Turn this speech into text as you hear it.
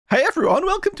everyone,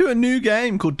 welcome to a new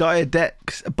game called Dire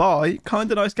Decks by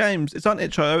Kinda Nice Games. It's on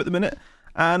itch.io at the minute,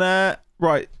 and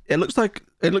right, it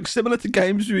looks similar to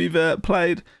games we've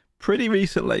played pretty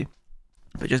recently,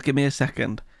 but just give me a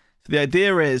second. So the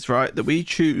idea is, right, that we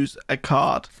choose a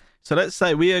card. So let's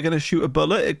say we are going to shoot a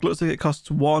bullet. It looks like it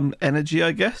costs 1 energy,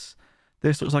 I guess.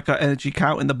 This looks like our energy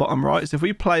count in the bottom right. So if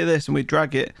we play this and we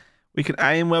drag it, we can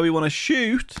aim where we want to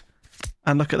shoot,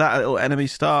 and look at that, a little enemy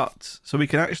starts. So we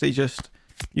can actually just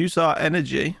use our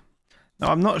energy.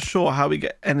 Now I'm not sure how we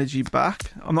get energy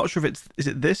back. I'm not sure if is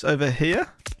it this over here?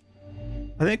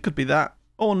 I think it could be that.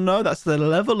 Oh no, that's the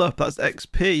level up. That's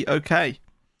XP. Okay.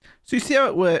 So you see how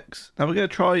it works. Now we're going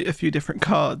to try a few different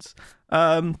cards.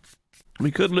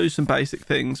 We could lose some basic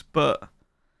things, but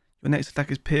your next attack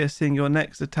is piercing. Your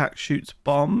next attack shoots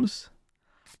bombs.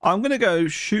 I'm going to go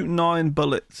shoot 9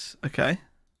 bullets. Okay.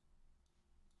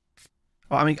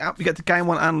 Well, I mean, we get to gain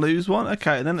 1 and lose 1.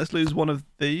 Okay, and then let's lose 1 of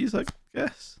these, I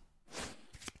guess.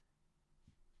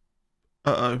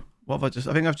 Uh-oh. What have I just...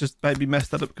 I think I've just maybe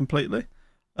messed that up completely.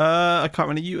 I can't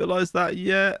really utilize that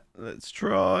yet. Let's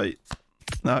try...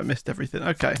 No, I missed everything.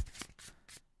 Okay.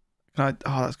 Can I...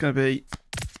 Oh, that's going to be...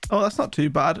 Oh, that's not too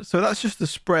bad. So that's just the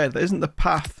spread. That isn't the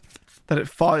path that it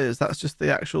fires. That's just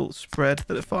the actual spread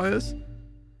that it fires.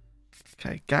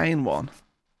 Okay, gain 1.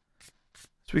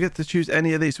 So we get to choose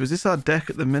any of these. So is this our deck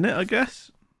at the minute, I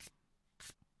guess?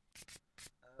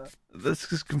 This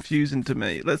is confusing to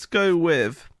me. Let's go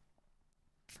with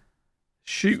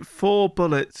shoot 4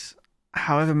 bullets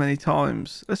however many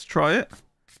times. Let's try it.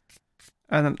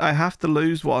 And then I have to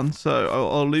lose 1, so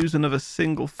I'll lose another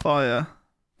single fire.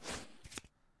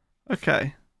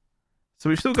 Okay. So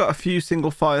we've still got a few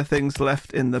single fire things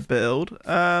left in the build.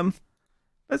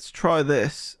 Let's try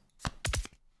this.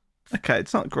 Okay,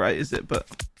 it's not great, is it? But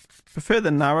I prefer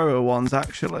the narrower ones,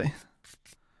 actually.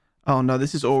 Oh no,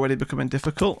 this is already becoming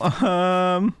difficult.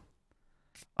 I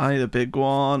need a big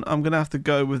one. I'm going to have to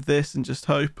go with this and just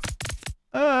hope.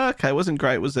 Okay, wasn't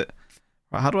great, was it?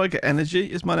 Right, how do I get energy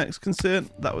is my next concern.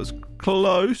 That was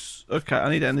close. Okay, I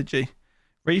need energy.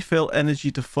 Refill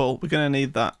energy to full. We're going to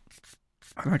need that.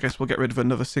 And I guess we'll get rid of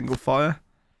another single fire.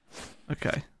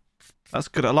 Okay. That's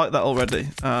good. I like that already.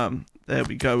 There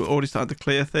we go. We're already starting to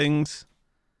clear things.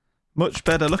 Much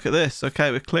better. Look at this.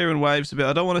 Okay, we're clearing waves a bit.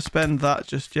 I don't want to spend that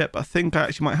just yet, but I think I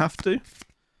actually might have to.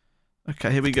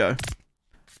 Okay, here we go.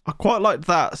 I quite like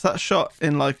that. So that shot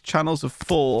in like channels of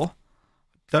 4.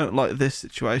 Don't like this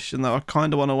situation though. I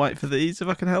kind of want to wait for these if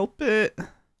I can help it.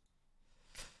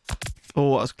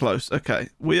 Oh, that's close. Okay,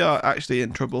 we are actually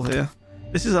in trouble here.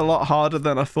 This is a lot harder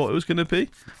than I thought it was going to be.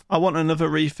 I want another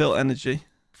refill energy.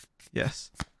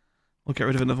 Yes. We'll get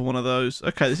rid of another one of those.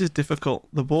 Okay, this is difficult.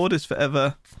 The board is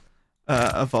forever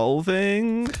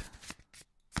evolving.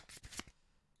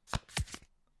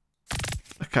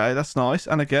 Okay, that's nice.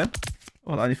 And again.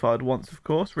 Well, I only fired once, of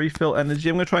course. Refill energy.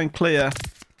 I'm going to try and clear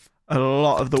a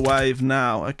lot of the wave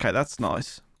now. Okay, that's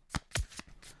nice.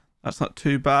 That's not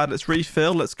too bad. Let's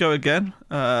refill. Let's go again.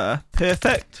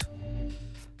 Perfect.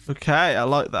 Okay, I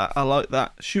like that. I like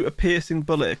that. Shoot a piercing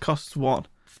bullet. It costs 1.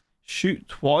 Shoot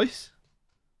twice.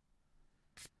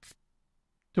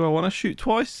 Do I want to shoot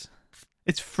twice?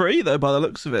 It's free though by the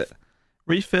looks of it.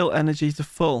 Refill energy to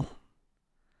full.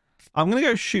 I'm going to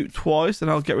go shoot twice and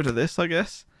I'll get rid of this, I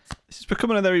guess. This is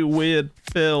becoming a very weird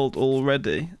build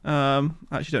already. I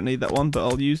actually don't need that one, but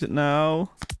I'll use it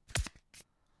now.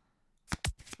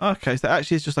 Okay, so that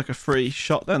actually is just like a free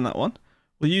shot then, that one.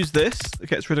 We'll use this. It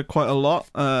gets rid of quite a lot.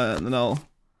 And then I'll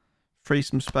free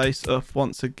some space up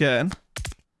once again.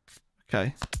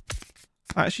 Okay.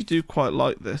 I actually do quite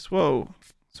like this. Whoa.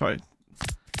 Sorry.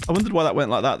 I wondered why that went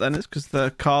like that then. It's because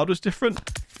the card was different.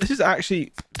 This is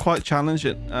actually quite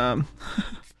challenging.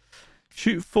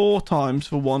 Shoot 4 times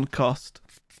for 1 cost.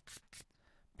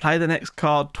 Play the next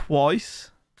card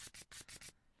twice.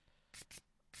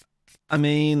 I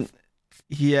mean,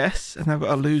 yes. And I've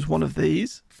got to lose 1 of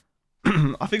these.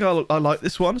 I think I like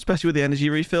this one, especially with the energy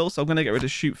refill. So I'm going to get rid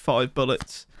of shoot 5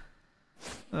 bullets.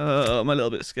 I'm a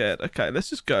little bit scared. Okay, let's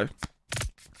just go.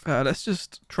 Let's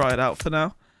just try it out for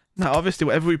now. Now, obviously,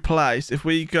 whatever we place, if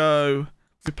we go,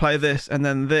 we play this and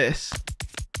then this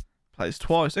plays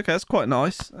twice. Okay, that's quite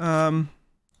nice. I'm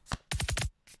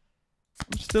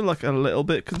still like a little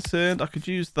bit concerned. I could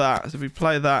use that. So if we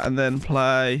play that and then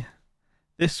play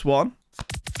this one.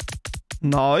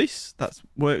 Nice. That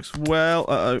works well.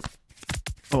 Uh-oh.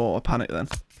 Oh, I panicked then.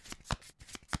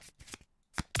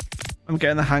 I'm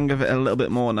getting the hang of it a little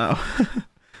bit more now.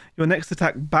 Your next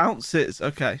attack bounces.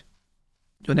 Okay.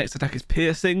 Your next attack is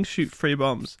piercing. Shoot 3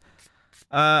 bombs.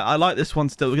 I like this one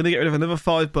still. We're going to get rid of another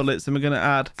 5 bullets and we're going to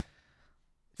add...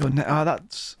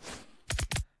 That's...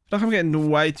 Like I'm getting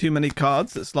way too many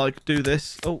cards that's like, do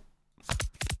this. Oh,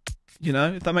 you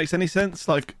know, if that makes any sense.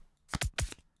 Like, I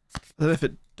don't know if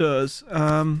it does.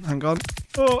 Hang on.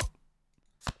 Oh,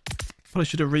 probably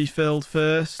should have refilled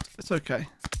first. It's okay.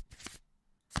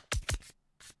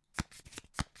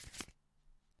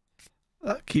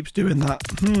 That keeps doing that.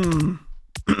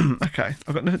 Okay,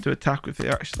 I've got nothing to attack with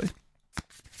here, actually.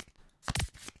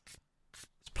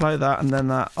 Let's play that and then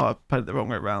that. Oh, I played it the wrong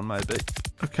way around, maybe.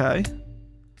 Okay.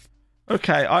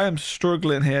 Okay, I am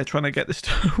struggling here trying to get this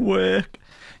to work.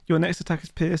 Your next attack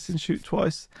is piercing, shoot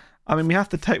twice. I mean, we have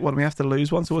to take one, we have to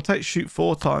lose one. So we'll take shoot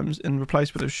 4 times in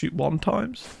replacement of shoot 1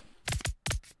 times.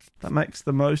 That makes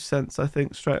the most sense, I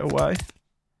think, straight away.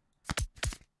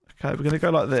 Okay, we're going to go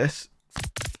like this.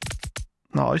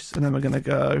 Nice. And then we're going to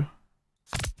go...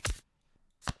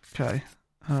 Okay.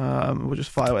 We'll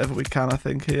just fire whatever we can, I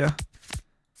think, here.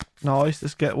 Nice.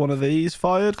 Let's get one of these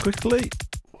fired quickly.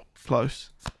 Close.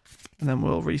 And then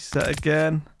we'll reset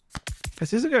again.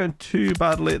 This isn't going too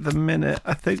badly at the minute.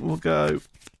 I think we'll go...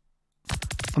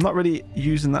 I'm not really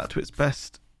using that to its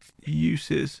best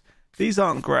uses. These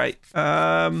aren't great.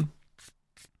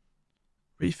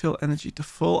 Refill energy to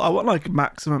full. I want like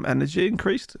maximum energy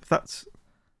increased, if that's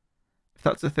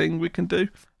a thing we can do.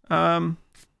 Oh,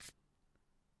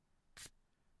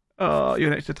 your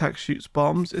next attack shoots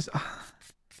bombs.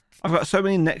 I've got so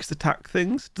many next attack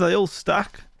things. Do they all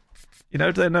stack? You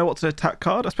know, do they know what's an attack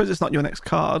card? I suppose it's not your next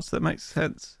card, so that makes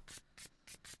sense.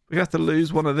 We're going to have to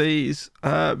lose one of these.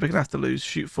 We're going to have to lose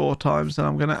shoot 4 times, and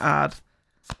I'm going to add...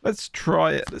 Let's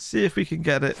try it. Let's see if we can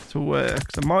get it to work.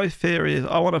 So my theory is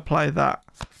I want to play that,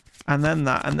 and then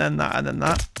that, and then that, and then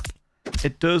that.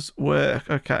 It does work.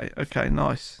 Okay, okay,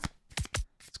 nice.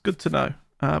 It's good to know.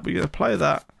 We're going to play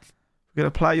that. We're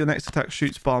going to play your next attack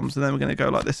shoots bombs, and then we're going to go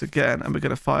like this again, and we're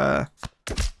going to fire...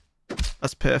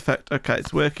 That's perfect. Okay,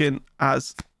 it's working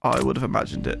as I would have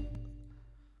imagined it.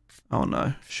 Oh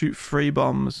no. Shoot 3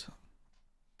 bombs.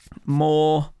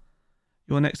 More.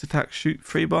 Your next attack shoot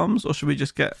 3 bombs. Or should we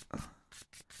just get... Oh,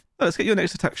 let's get your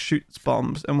next attack shoots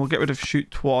bombs. And we'll get rid of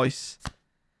shoot twice.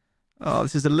 Oh,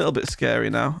 this is a little bit scary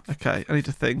now. Okay, I need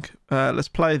to think. Let's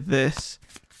play this.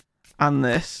 And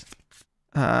this.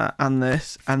 And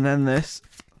this. And then this.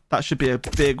 That should be a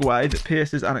big wave. It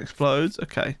pierces and explodes.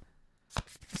 Okay.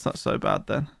 It's not so bad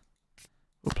then.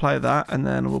 We'll play that, and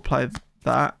then we'll play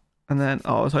that, and then...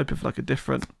 Oh, I was hoping for like a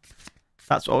different...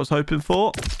 That's what I was hoping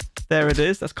for. There it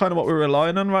is. That's kind of what we're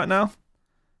relying on right now.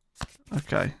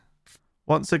 Okay.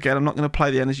 Once again, I'm not going to play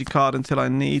the energy card until I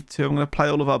need to. I'm going to play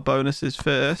all of our bonuses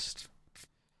first.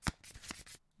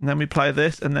 And then we play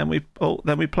this, and then we... Oh,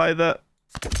 then we play the...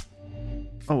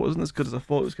 Oh, it wasn't as good as I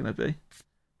thought it was going to be.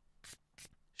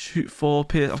 Shoot 4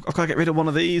 pierce. I've got to get rid of one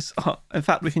of these. Oh, in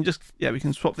fact, we can just... Yeah, we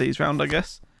can swap these round, I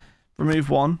guess. Remove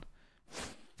one.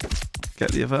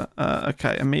 Get the other.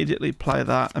 Okay, immediately play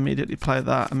that. Immediately play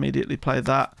that. Immediately play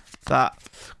that. That.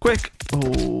 Quick!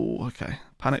 Oh, okay.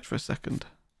 Panicked for a second.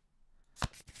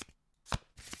 It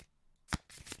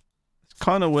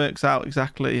kind of works out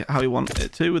exactly how we want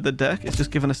it to with the deck. It's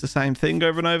just giving us the same thing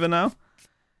over and over now.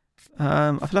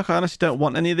 I feel like I honestly don't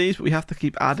want any of these, but we have to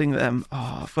keep adding them.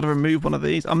 Oh, I've got to remove one of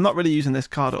these. I'm not really using this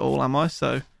card at all, am I?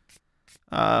 So,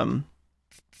 we'll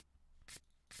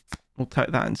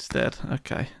take that instead.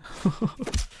 Okay.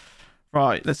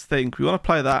 Right, let's think. We want to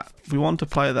play that. We want to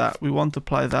play that. We want to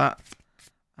play that.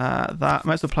 That.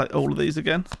 Might as well play all of these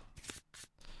again.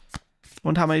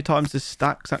 Wonder how many times this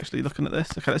stacks, actually, looking at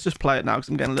this. Okay, let's just play it now because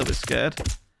I'm getting a little bit scared.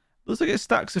 Looks like it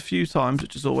stacks a few times,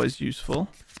 which is always useful.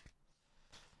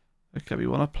 Okay, we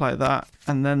want to play that,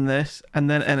 and then this, and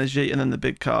then energy, and then the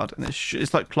big card. And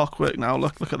it's like clockwork now.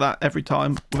 Look at that. Every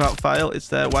time, without fail, it's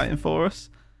there waiting for us.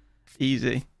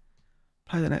 Easy.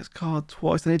 Play the next card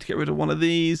twice. I need to get rid of one of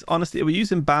these. Honestly, are we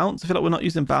using bounce? I feel like we're not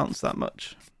using bounce that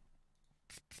much.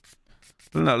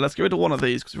 But no, let's get rid of one of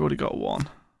these because we've already got one.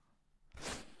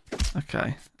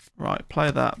 Okay. Right,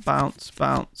 play that. Bounce,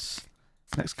 bounce.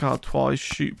 Next card twice.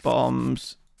 Shoot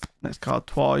bombs. Next card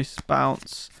twice.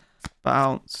 Bounce.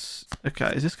 Bounce.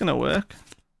 Okay, is this going to work?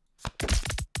 I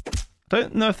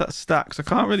don't know if that stacks. I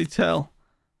can't really tell.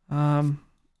 Okay,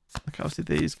 obviously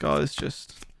these guys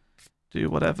just do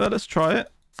whatever. Let's try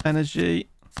it. Energy.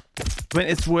 I mean,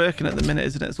 it's working at the minute,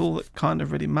 isn't it? It's all that kind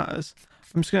of really matters.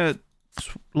 I'm just going to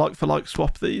like for like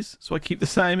swap these. So I keep the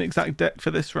same exact deck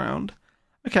for this round.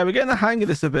 Okay, we're getting the hang of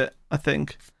this a bit, I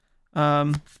think.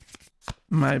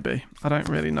 Maybe. I don't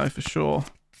really know for sure.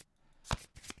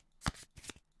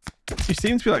 You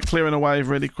seem to be like clearing a wave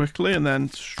really quickly and then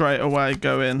straight away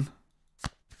going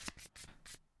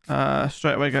for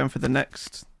the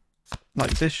next,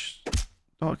 like this.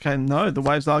 Okay, no, the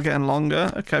waves are getting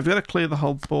longer. Okay, we've got to clear the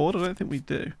whole board. I don't think we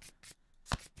do.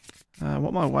 What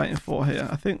am I waiting for here?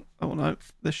 I think, oh no,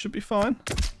 this should be fine.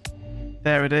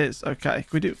 There it is. Okay,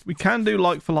 we can do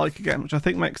like for like again, which I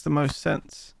think makes the most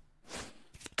sense.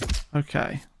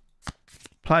 Okay.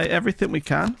 Play everything we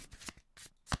can.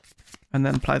 And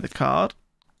then play the card.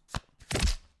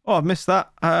 Oh, I've missed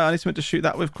that. I need something to shoot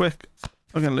that with quick.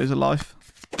 I'm going to lose a life.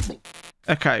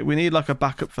 Okay, we need like a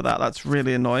backup for that. That's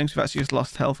really annoying. So we've actually just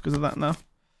lost health because of that now.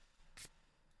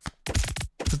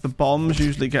 Because the bombs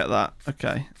usually get that.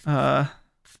 Okay. I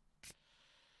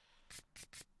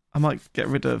might get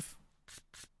rid of...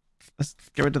 Let's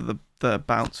get rid of the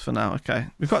bounce for now. Okay.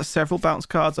 We've got several bounce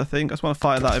cards, I think. I just want to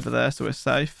fire that over there so we're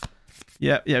safe.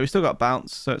 Yeah, we still got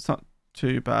bounce, so it's not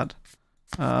too bad.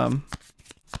 I've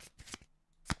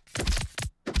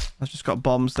just got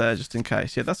bombs there just in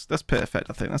case. Yeah, that's perfect,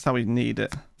 I think. That's how we need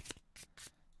it.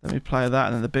 Then we play that,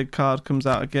 and then the big card comes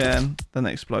out again. Then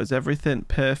it explodes everything.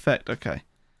 Perfect. Okay.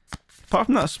 Apart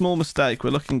from that small mistake,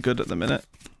 we're looking good at the minute.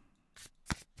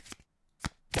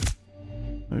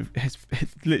 It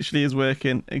literally is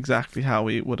working exactly how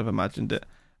we would have imagined it.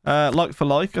 Like for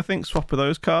like, I think. Swap with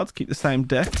those cards. Keep the same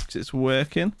deck because it's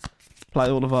working. Play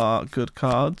all of our good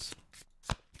cards.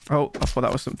 Oh, I thought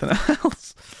that was something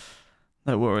else.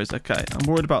 No worries. Okay, I'm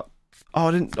worried about... Oh,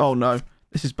 I didn't... Oh, no.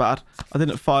 This is bad. I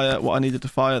didn't fire what I needed to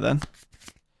fire then.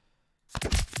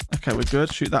 Okay, we're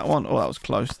good. Shoot that one. Oh, that was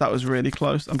close. That was really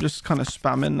close. I'm just kind of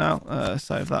spamming now.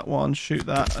 Save that one. Shoot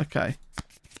that. Okay.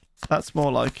 That's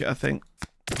more like it, I think.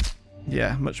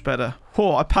 Yeah, much better.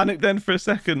 Oh, I panicked then for a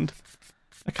second.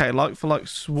 Okay, like for like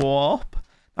swap.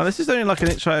 Now, this is only like an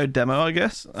itch.io demo, I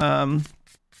guess.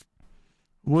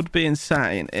 Would be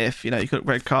insane if, you know, you could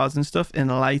upgrade cards and stuff in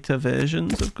later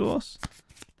versions, of course.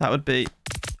 That would be...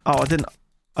 Oh,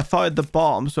 I fired the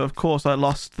bomb, so of course I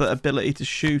lost the ability to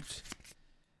shoot.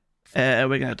 We're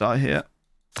going to die here.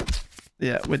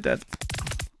 Yeah, we're dead.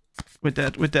 We're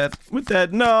dead, we're dead, we're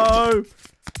dead. No!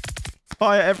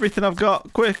 Fire everything I've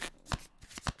got, quick.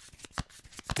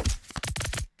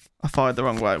 I fired the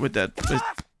wrong way, we're dead.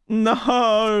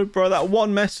 No, bro, that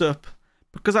one mess up.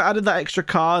 Because I added that extra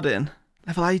card in.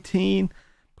 Level 18.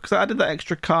 Because I added that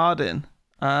extra card in.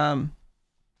 That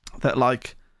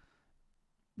like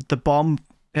the bomb.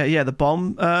 Yeah, the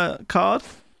bomb card.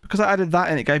 Because I added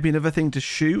that in, it gave me another thing to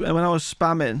shoot. And when I was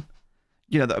spamming,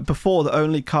 you know, that before the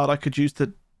only card I could use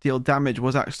to deal damage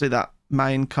was actually that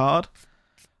main card.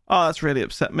 Oh, that's really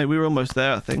upset me. We were almost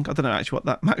there, I think. I don't know actually what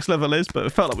that max level is, but it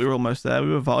felt like we were almost there.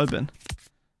 We were vibing.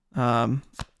 Oh,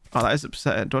 that is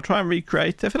upsetting. Do I try and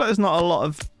recreate it? I feel like there's not a lot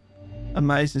of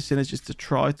amazing synergies to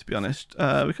try, to be honest.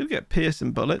 We could get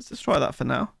piercing bullets. Let's try that for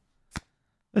now.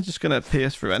 They're just going to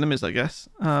pierce through enemies, I guess.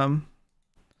 I'm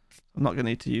not going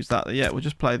to need to use that yet. We'll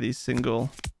just play these single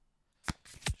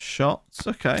shots.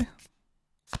 Okay.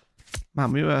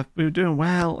 Man, we were doing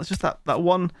well. It's just that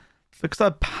one... Because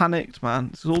I panicked, man.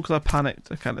 This is all because I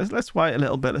panicked. Okay, let's wait a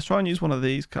little bit. Let's try and use one of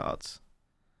these cards.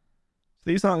 So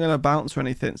these aren't going to bounce or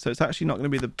anything, so it's actually not going to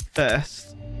be the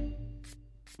best.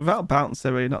 Without bounce,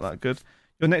 they're really not that good.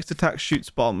 Your next attack shoots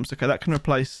bombs. Okay, that can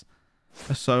replace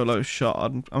a solo shot.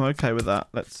 I'm okay with that.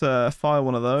 Let's fire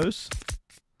one of those.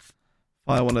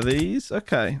 Fire one of these.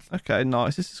 Okay, okay,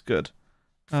 nice. This is good.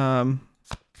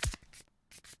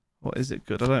 What is it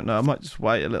good? I don't know. I might just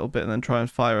wait a little bit and then try and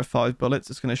fire 5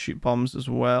 bullets. It's going to shoot bombs as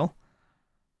well.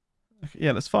 Okay,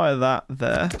 yeah, let's fire that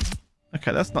there.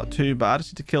 Okay, that's not too bad.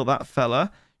 Just need to kill that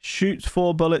fella. Shoots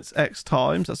 4 bullets X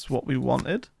times. That's what we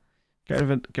wanted. Get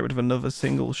rid of another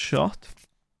single shot.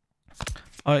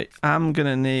 I am going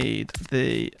to need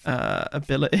the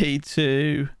ability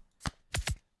to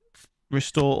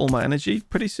restore all my energy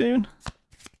pretty soon.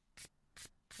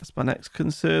 That's my next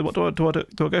concern. What do I do?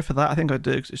 Do I go for that? I think I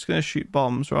do, because it's going to shoot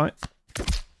bombs, right?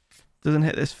 Doesn't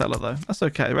hit this fella, though. That's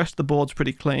okay. The rest of the board's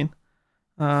pretty clean.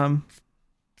 Okay,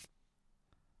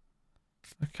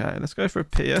 let's go for a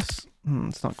pierce.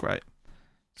 It's not great.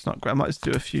 It's not great. I might just do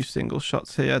a few single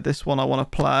shots here. This one I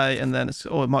want to play, and then it's...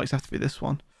 Oh, it might just have to be this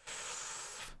one.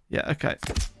 Yeah, okay.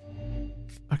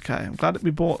 Okay, I'm glad that we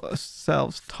bought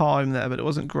ourselves time there, but it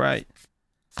wasn't great.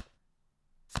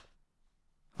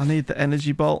 I need the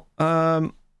energy bolt.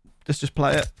 Just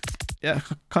play it. Yeah,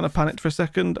 kind of panicked for a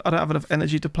second. I don't have enough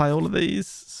energy to play all of these,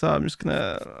 so I'm just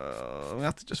gonna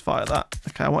have to just fire that.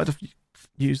 Okay, I wanted to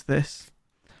use this.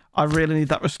 I really need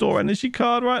that restore energy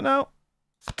card right now.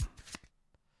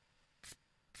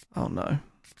 Oh no.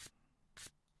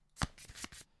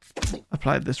 I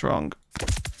played this wrong.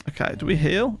 Okay, do we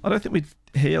heal? I don't think we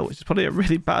heal, which is probably a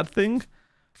really bad thing.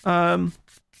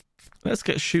 Let's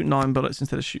shoot 9 bullets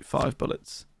instead of shoot 5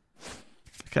 bullets.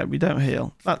 Okay, we don't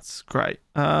heal. That's great.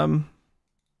 Yeah,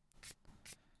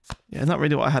 not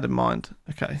really what I had in mind.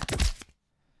 Okay.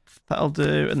 That'll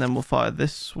do, and then we'll fire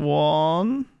this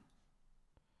one.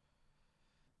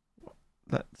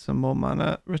 Let some more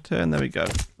mana return. There we go.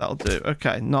 That'll do.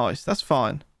 Okay, nice. That's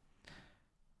fine.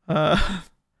 It's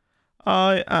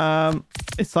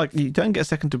like you don't get a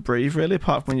second to breathe really,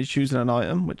 apart from when you're choosing an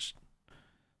item, which,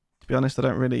 to be honest, I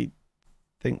don't really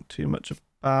think too much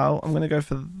about. I'm gonna go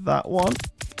for that one.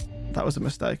 That was a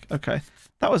mistake. Okay,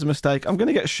 that was a mistake. I'm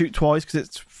gonna get shoot twice because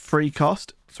it's free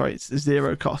cost. Sorry, it's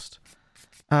 0 cost.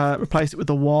 Replace it with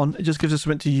the 1. It just gives us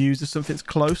something to use if something's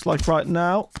close, like right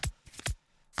now.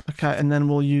 Okay, and then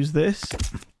we'll use this.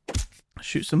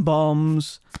 Shoot some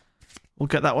bombs. We'll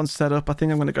get that one set up. I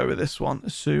think I'm going to go with this one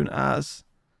as soon as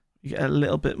we get a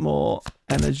little bit more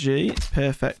energy.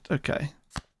 Perfect. Okay.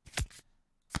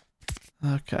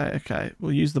 Okay.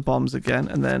 We'll use the bombs again,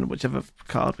 and then whichever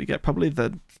card we get, probably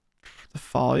the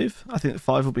 5. I think the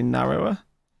 5 will be narrower.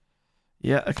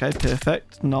 Yeah, okay,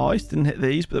 perfect. Nice. Didn't hit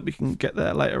these, but we can get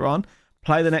there later on.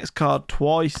 Play the next card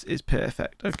twice is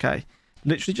perfect. Okay.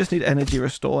 Literally just need energy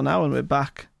restore now, and we're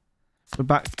back. We're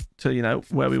back to, you know,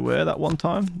 where we were that one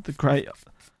time. The great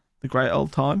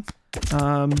old time.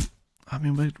 I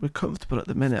mean, we're comfortable at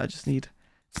the minute. I just need...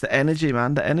 It's the energy,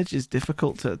 man. The energy is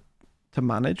difficult to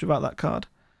manage without that card.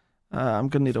 I'm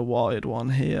going to need a wired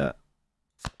one here.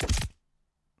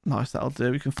 Nice, that'll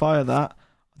do. We can fire that.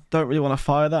 I don't really want to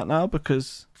fire that now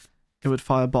because it would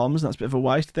fire bombs, and that's a bit of a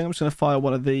waste. I think I'm just going to fire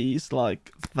one of these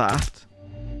like that.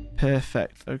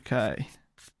 Perfect. Okay.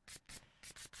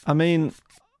 I mean,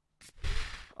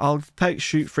 I'll take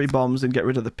shoot 3 bombs and get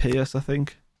rid of the pierce, I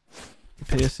think. The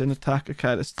piercing attack.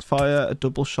 Okay, let's fire a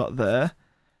double shot there.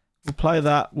 We'll play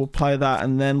that,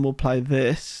 and then we'll play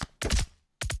this.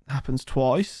 Happens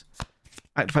twice.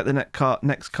 Activate the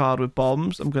next card with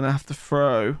bombs. I'm going to have to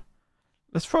throw...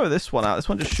 Let's throw this one out. This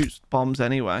one just shoots bombs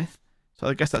anyway. So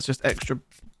I guess that's just extra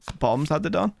bombs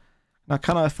added on. Now,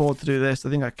 can I afford to do this? I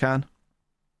think I can.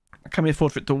 Can we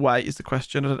afford for it to wait is the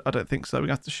question. I don't think so. We're going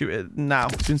to have to shoot it now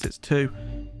since it's 2.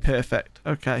 Perfect.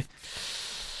 Okay.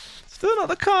 Still not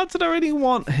the cards that I really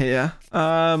want here.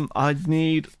 I'd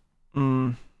need...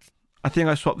 I think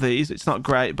I swapped these. It's not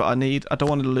great, but I don't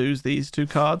want to lose these 2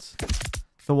 cards.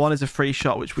 The one is a free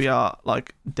shot, which we are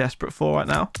like desperate for right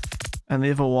now. And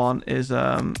the other one is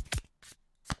our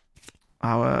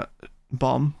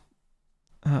bomb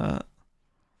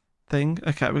thing.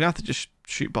 Okay, we're going to have to just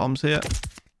shoot bombs here.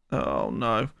 Oh,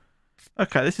 no.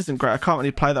 Okay, this isn't great. I can't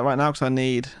really play that right now because I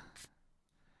need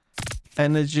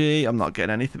energy. I'm not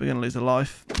getting anything. We're going to lose a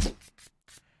life.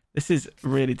 This is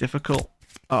really difficult.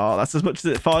 Oh, that's as much as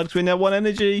it fired because we only have 1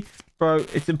 energy. Bro,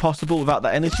 it's impossible without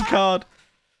that energy card.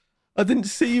 I didn't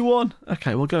see one.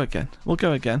 Okay, we'll go again.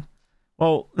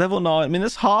 Well, level 9. I mean,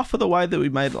 that's half of the way that we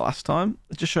made it last time.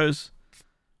 It just shows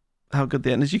how good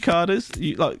the energy card is.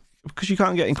 Because you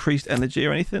can't get increased energy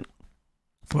or anything.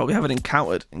 Well, we haven't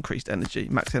encountered increased energy,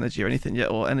 max energy or anything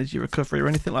yet, or energy recovery or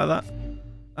anything like that.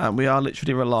 We are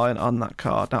literally relying on that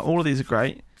card. Now, all of these are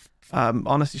great.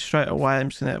 Honestly, straight away, I'm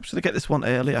just gonna get this one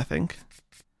early, I think.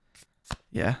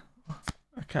 Yeah.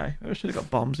 Okay. I should have got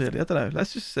bombs early. I don't know.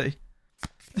 Let's just see.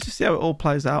 Let's just see how it all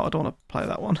plays out. I don't want to play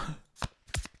that one.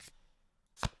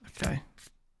 Okay.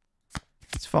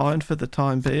 It's fine for the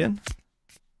time being.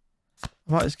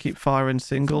 I might just keep firing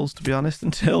singles, to be honest,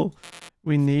 until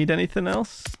we need anything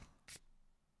else.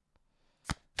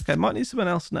 Okay, might need someone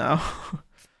else now.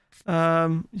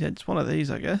 Yeah, just one of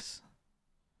these, I guess.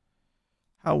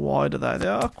 How wide are they? They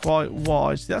are quite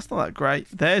wide. See, that's not that great.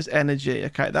 There's energy.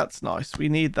 Okay, that's nice. We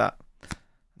need that.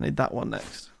 I need that one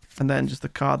next. And then just the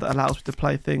card that allows me to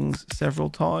play things several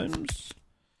times.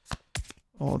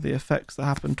 Or the effects that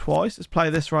happen twice. Let's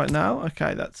play this right now.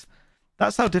 Okay,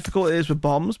 that's how difficult it is with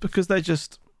bombs because they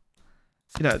just,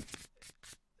 you know,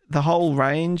 the whole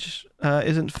range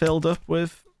isn't filled up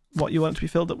with what you want it to be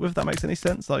filled up with. If that makes any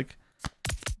sense. Like,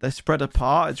 they're spread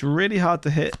apart. It's really hard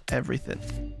to hit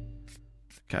everything.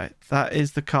 Okay, that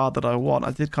is the card that I want.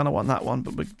 I did kind of want that one,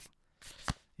 but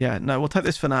yeah, no, we'll take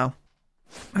this for now.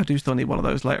 I do still need one of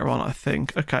those later on, I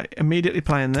think. Okay, immediately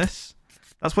playing this.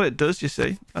 That's what it does, you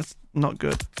see. That's not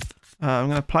good. I'm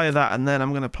going to play that, and then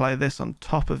I'm going to play this on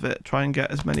top of it. Try and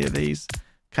get as many of these.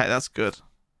 Okay, that's good.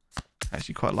 I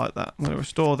actually quite like that. I'm going to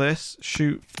restore this.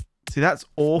 Shoot. See, that's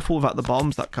awful without the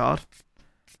bombs, that card.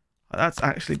 That's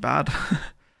actually bad.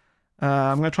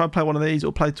 I'm going to try and play one of these.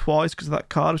 It'll play twice because of that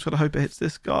card. Just got to hope it hits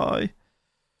this guy.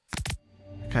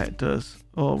 Okay, it does.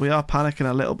 Oh, we are panicking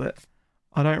a little bit.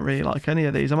 I don't really like any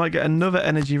of these. I might get another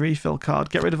energy refill card.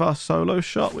 Get rid of our solo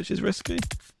shot, which is risky.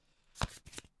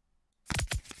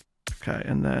 Okay,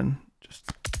 and then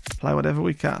just Play whatever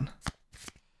we can.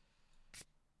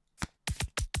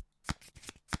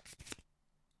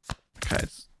 Okay,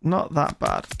 it's not that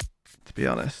bad, to be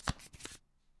honest.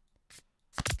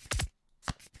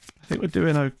 I think we're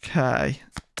doing okay.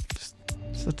 Just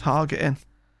the targeting.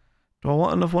 Do I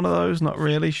want another one of those? Not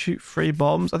really. Shoot 3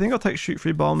 bombs. I think I'll take shoot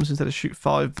 3 bombs instead of shoot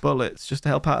 5 bullets, just to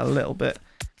help out a little bit.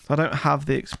 So I don't have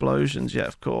the explosions yet,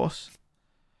 of course.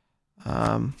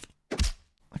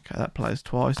 Okay, that plays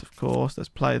twice, of course. Let's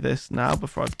play this now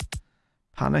before I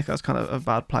panic. That's kind of a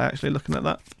bad play, actually, looking at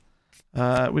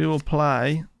that. We will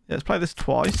play... Yeah, let's play this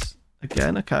twice.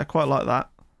 Again, okay, I quite like that.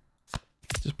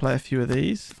 Just play a few of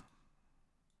these.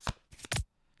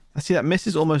 I see that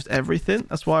misses almost everything.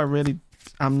 That's why I really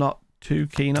am not too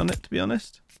keen on it, to be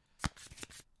honest.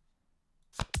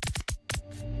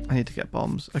 I need to get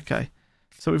bombs. Okay,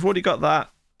 so we've already got that.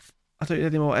 I don't need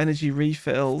any more energy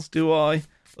refills, do I?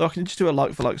 Well, I can just do a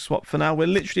like-for-like swap for now. We're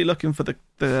literally looking for the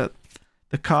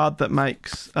card that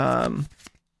makes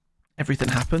everything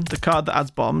happen. The card that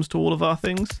adds bombs to all of our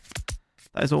things.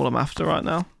 That is all I'm after right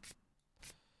now.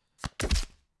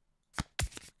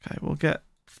 Okay, we'll get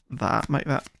that. Make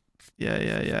that... Yeah.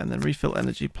 And then refill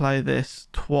energy. Play this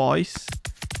twice.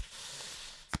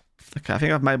 Okay, I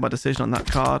think I've made my decision on that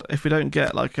card. If we don't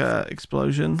get like a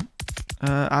explosion,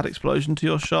 add explosion to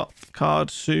your shot card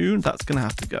soon, that's going to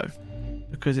have to go.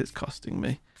 Because it's costing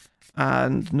me.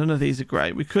 And none of these are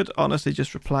great. We could honestly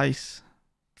just replace...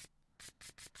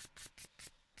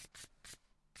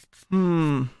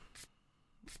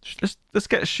 Let's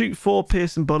get shoot 4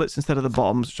 piercing bullets instead of the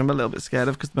bombs, which I'm a little bit scared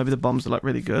of because maybe the bombs are like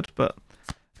really good, but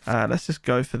let's just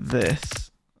go for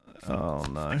this. Oh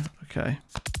no. Okay.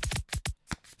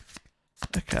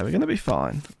 Okay, we're gonna be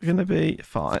fine. We're gonna be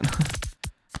fine.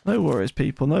 No worries,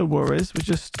 people. No worries.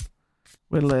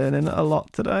 We're learning a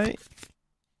lot today.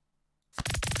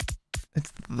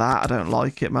 It's that I don't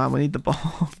like it, man. We need the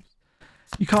bombs.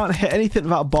 You can't hit anything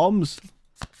without bombs.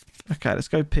 Okay, let's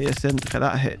go piercing. Okay,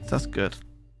 that hits. That's good.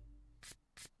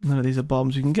 None of these are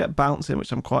bombs. We can get bouncing,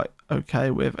 which I'm quite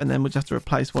okay with. And then we'll just have to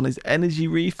replace one of these energy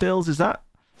refills. Is that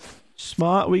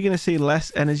smart? Are we going to see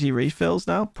less energy refills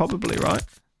now? Probably, right?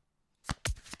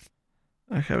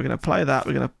 Okay, we're going to play that.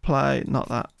 We're going to play, not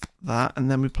that.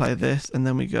 And then we play this. And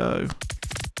then we go...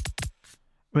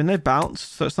 I mean, they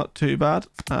bounced, so it's not too bad.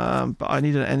 But I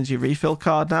need an energy refill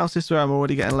card now. So this is where I'm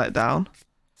already getting let down.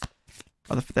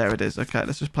 Oh, there it is. Okay,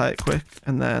 let's just play it quick.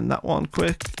 And then that one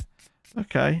quick.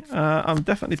 Okay, I'm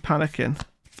definitely panicking.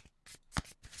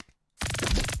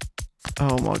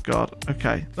 Oh my god.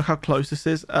 Okay, look how close this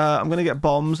is. I'm going to get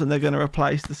bombs and they're going to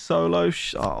replace the solo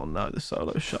oh no, the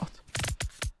solo shot.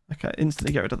 Okay,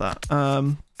 instantly get rid of that.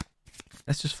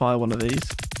 Let's just fire one of these.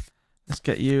 Let's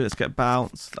get you. Let's get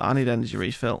bounce. I need energy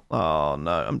refill. Oh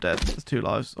no, I'm dead. There's 2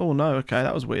 lives. Oh no, okay,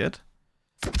 that was weird.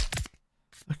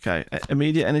 Okay,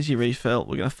 immediate energy refill.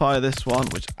 We're going to fire this one,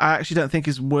 which I actually don't think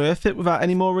is worth it without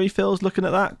any more refills looking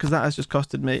at that, because that has just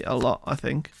costed me a lot, I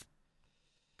think.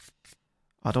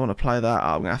 I don't want to play that.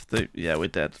 I'm going to have to... Yeah, we're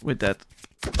dead. We're dead.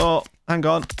 Oh, hang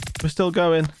on. We're still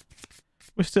going.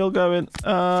 We're still going.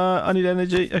 I need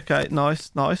energy. Okay,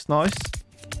 nice, nice, nice.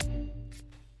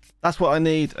 That's what I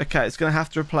need. Okay, it's going to have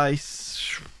to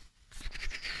replace...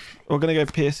 We're going to go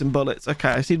piercing bullets. Okay,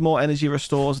 I just need more energy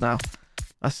restores now.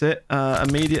 That's it.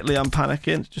 Immediately I'm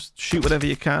panicking. Just shoot whatever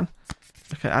you can.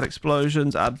 Okay, add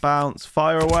explosions, add bounce,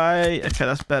 fire away. Okay,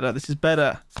 that's better. This is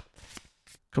better.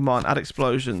 Come on, add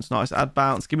explosions. Nice, add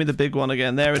bounce. Give me the big one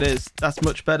again. There it is. That's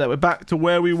much better. We're back to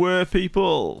where we were,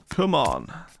 people. Come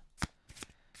on.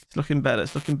 It's looking better.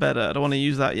 It's looking better. I don't want to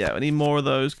use that yet. I need more of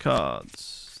those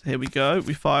cards. Here we go.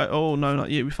 We fire... Oh, no, not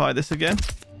you. We fire this again.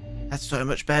 That's so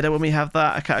much better when we have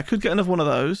that. Okay, I could get another one of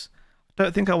those.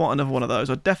 Don't think I want another one of those.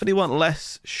 I definitely want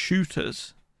less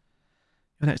shooters.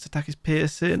 Your next attack is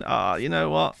piercing. Ah, you know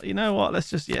what? You know what? Let's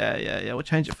just... Yeah. We'll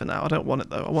change it for now. I don't want it,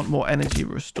 though. I want more energy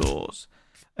restores.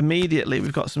 Immediately,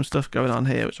 we've got some stuff going on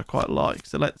here, which I quite like.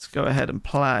 So let's go ahead and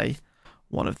play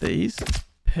one of these.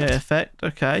 Perfect.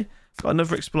 Okay. Got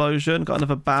another explosion. Got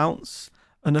another bounce.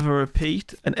 Another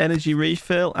repeat. An energy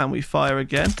refill. And we fire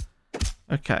again.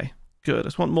 Okay. Good. I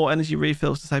just want more energy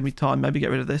refills to save me time. Maybe get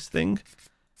rid of this thing.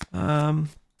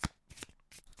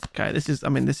 Okay, this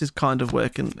is kind of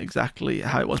working exactly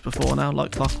how it was before now,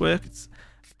 like clockwork. It's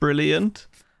brilliant.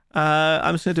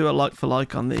 I'm just going to do a like for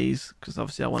like on these, because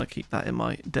obviously I want to keep that in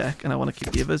my deck, and I want to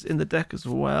keep the others in the deck as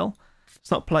well.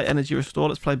 Let's not play energy restore,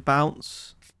 let's play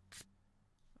bounce.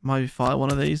 Maybe fire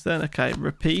one of these then. Okay,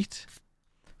 repeat.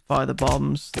 Fire the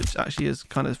bombs, which actually has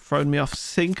kind of thrown me off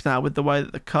sync now with the way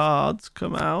that the cards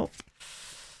come out.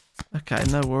 Okay,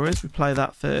 no worries. We play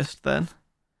that first then.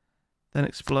 Then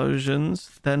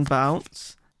explosions, then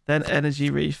bounce, then energy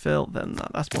refill, then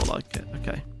that. That's more like it.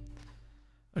 Okay.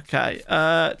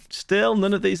 Okay. Still,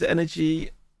 none of these are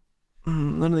energy.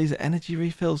 None of these are energy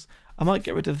refills. I might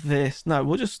get rid of this. No,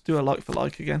 we'll just do a like for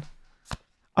like again.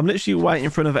 I'm literally waiting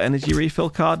for another energy refill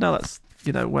card now. That's,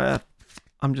 you know, where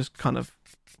I'm just kind of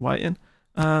waiting.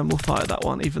 We'll fire that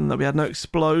one, even though we had no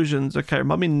explosions. Okay,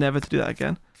 remind me never to do that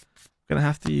again. I'm going to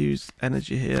have to use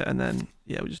energy here, and then,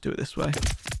 yeah, we'll just do it this way.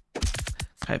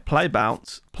 Okay, play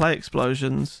bounce, play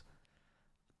explosions.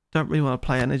 Don't really want to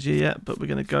play energy yet, but we're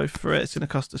going to go for it. It's going to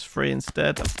cost us 3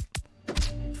 instead.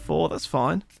 4, that's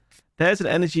fine. There's an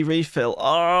energy refill.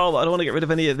 Oh, I don't want to get rid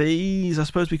of any of these. I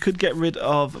suppose we could get rid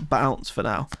of bounce for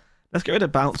now. Let's get rid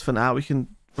of bounce for now. We can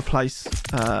replace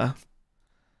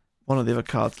one of the other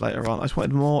cards later on. I just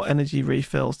wanted more energy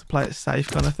refills to play it safe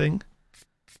kind of thing.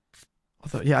 I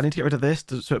thought, yeah, I need to get rid of this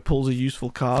so it pulls a useful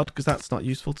card, because that's not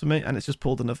useful to me, and it's just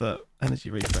pulled another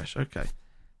energy refresh. Okay.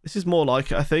 This is more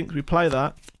like it, I think. We play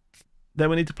that.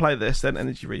 Then we need to play this, then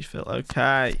energy refill.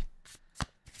 Okay.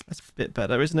 That's a bit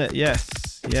better, isn't it? Yes.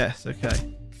 Yes,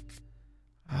 okay.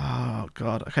 Oh,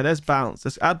 God. Okay, there's bounce.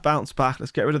 Let's add bounce back.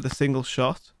 Let's get rid of the single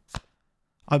shot.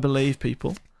 I believe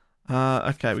people.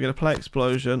 Okay, we're going to play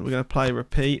explosion. We're going to play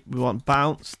repeat. We want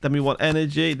bounce. Then we want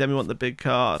energy. Then we want the big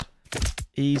card.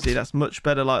 Easy. That's much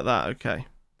better like that. Okay.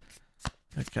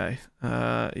 Okay.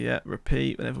 Yeah,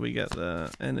 repeat whenever we get the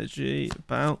energy.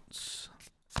 Bounce.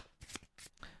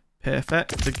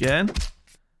 Perfect. Again.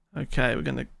 Okay, we're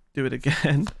going to do it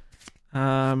again.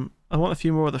 I want a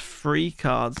few more of the free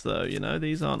cards though, you know,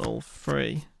 these aren't all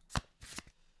free.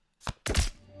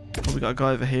 Oh, we got a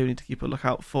guy over here we need to keep a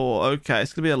lookout for. Okay,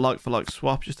 it's gonna be a like for like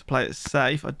swap just to play it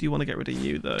safe. I do want to get rid of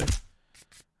you though.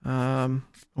 I'm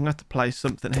gonna have to play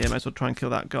something here. Might as well try and kill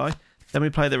that guy. Then we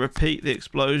play the repeat, the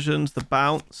explosions, the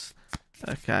bounce.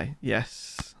 Okay,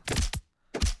 yes.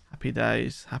 Happy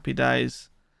days, happy days.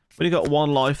 We only got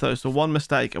 1 life though, so 1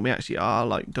 mistake and we actually are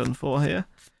like done for here.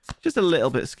 Just a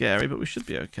little bit scary, but we should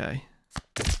be okay.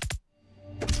 God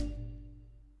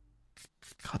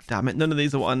damn it, none of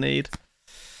these are what I need.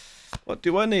 What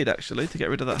do I need, actually, to get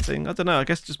rid of that thing? I don't know, I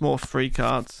guess just more free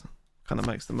cards. Kind of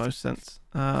makes the most sense.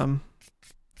 Didn't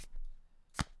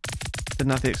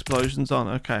have the explosions on.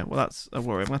 Okay, well, that's a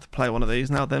worry. I'm going to have to play one of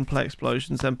these now, then play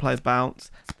explosions, then play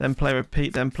bounce, then play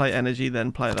repeat, then play energy,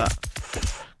 then play that.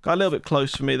 Got a little bit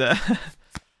close for me there.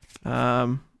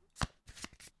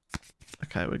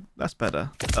 Okay, that's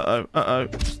better. Uh-oh.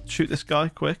 Shoot this guy,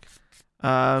 quick.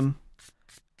 I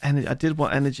did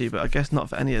want energy, but I guess not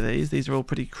for any of these. These are all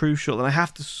pretty crucial, and I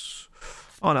have to...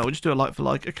 Oh, no, we'll just do a like for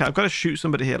like. Okay, I've got to shoot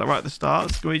somebody here, like right at the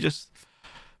start. So can we just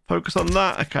focus on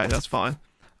that? Okay, that's fine.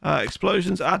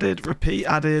 Explosions added, repeat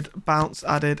added, bounce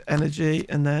added, energy,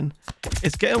 and then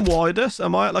it's getting wider, so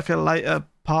am I at like a later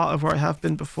part of where I have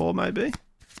been before, maybe?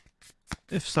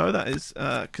 If so, that is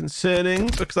concerning,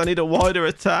 because I need a wider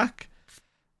attack.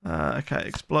 Okay,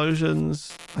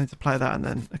 explosions. I need to play that and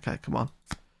then... Okay, come on.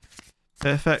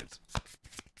 Perfect.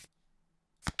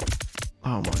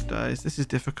 Oh my days. This is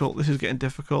difficult. This is getting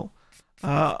difficult.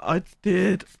 I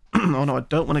did... Oh no, I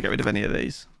don't want to get rid of any of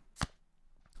these.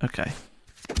 Okay.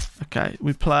 Okay,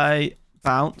 we play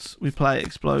bounce. We play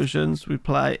explosions. We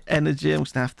play energy. I'm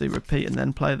just going to have to repeat and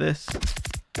then play this.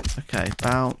 Okay,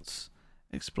 bounce.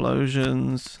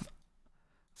 Explosions.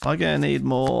 Am I going to need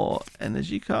more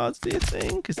energy cards, do you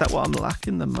think? Is that what I'm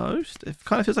lacking the most? It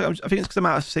kind of feels like I think it's because I'm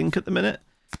out of sync at the minute.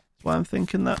 That's why I'm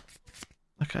thinking that.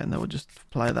 Okay, and then we'll just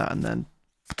play that and then...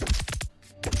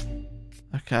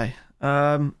 Okay.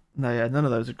 No, yeah, none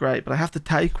of those are great, but I have to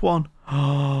take one.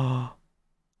 Oh.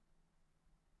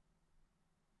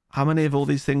 How many of all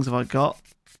these things have I got?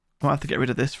 I might have to get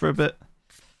rid of this for a bit.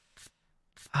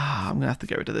 I'm going to have to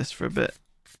get rid of this for a bit.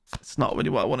 It's not really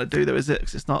what I want to do though, is it?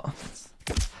 Because it's not...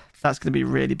 That's going to be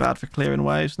really bad for clearing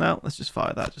waves now. Let's just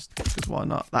fire that, just because why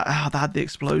not? That had the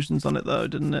explosions on it though,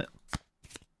 didn't it?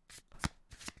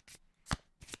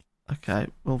 Okay,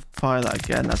 we'll fire that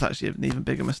again. That's actually an even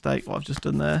bigger mistake, what I've just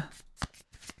done there.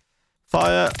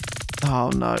 Fire.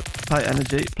 Oh no. Play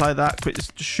energy. Play that. Quick,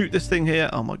 just shoot this thing here.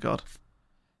 Oh my god.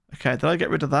 Okay, did I get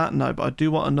rid of that? No, but I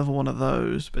do want another one of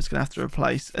those. But it's going to have to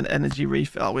replace an energy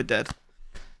refill. Oh, we're dead.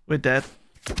 We're dead.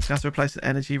 It's going to have to replace an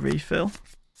energy refill.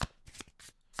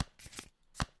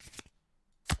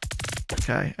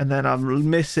 Okay, and then I'm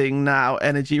missing now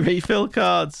energy refill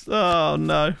cards. Oh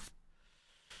no.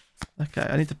 Okay,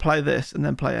 I need to play this and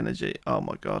then play energy. Oh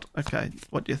my god. Okay,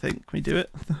 what do you think? Can we do it?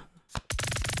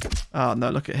 Oh no,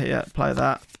 look at here. Play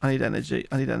that. I need energy.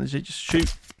 I need energy. Just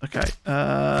shoot. Okay.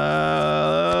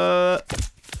 Oh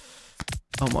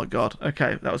my god.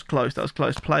 Okay, that was close. That was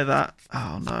close. Play that.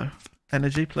 Oh no.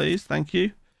 Energy, please. Thank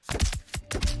you.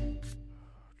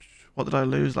 What did I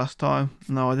lose last time?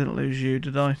 No, I didn't lose you,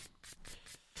 did I?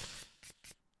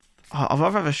 Oh, I'd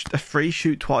rather have a free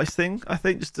shoot twice thing, I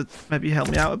think, just to maybe help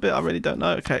me out a bit. I really don't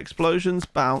know. Okay, explosions,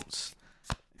 bounce,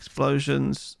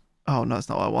 explosions. Oh, no, that's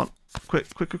not what I want. Quick.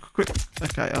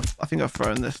 Okay, I think I've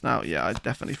thrown this now. Yeah, I've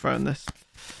definitely thrown this.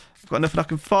 I've got nothing I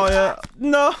can fire.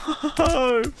 No!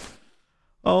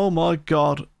 Oh my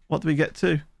god. What do we get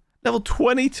to? Level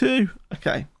 22.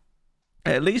 Okay.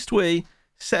 At least we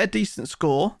set a decent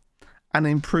score and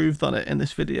improved on it in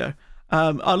this video.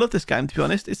 I love this game, to be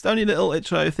honest. It's the only little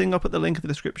itch.io thing. I'll put the link in the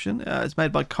description. It's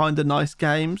made by Kinda Nice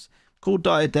Games, called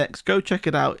Dire Decks. Go check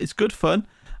it out. It's good fun.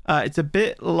 It's a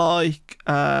bit like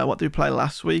what did we play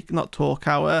last week? Not Talk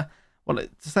Hour. Well,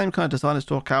 it's the same kind of design as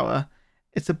Talk Hour.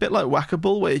 It's a bit like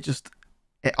Whackable, where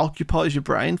it occupies your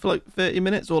brain for like 30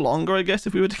 minutes or longer, I guess,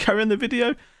 if we were to carry on the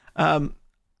video. And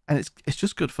it's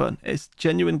just good fun. It's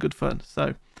genuine good fun.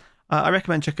 So I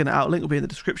recommend checking it out. Link will be in the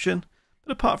description.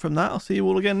 But apart from that, I'll see you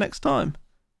all again next time.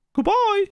 Goodbye.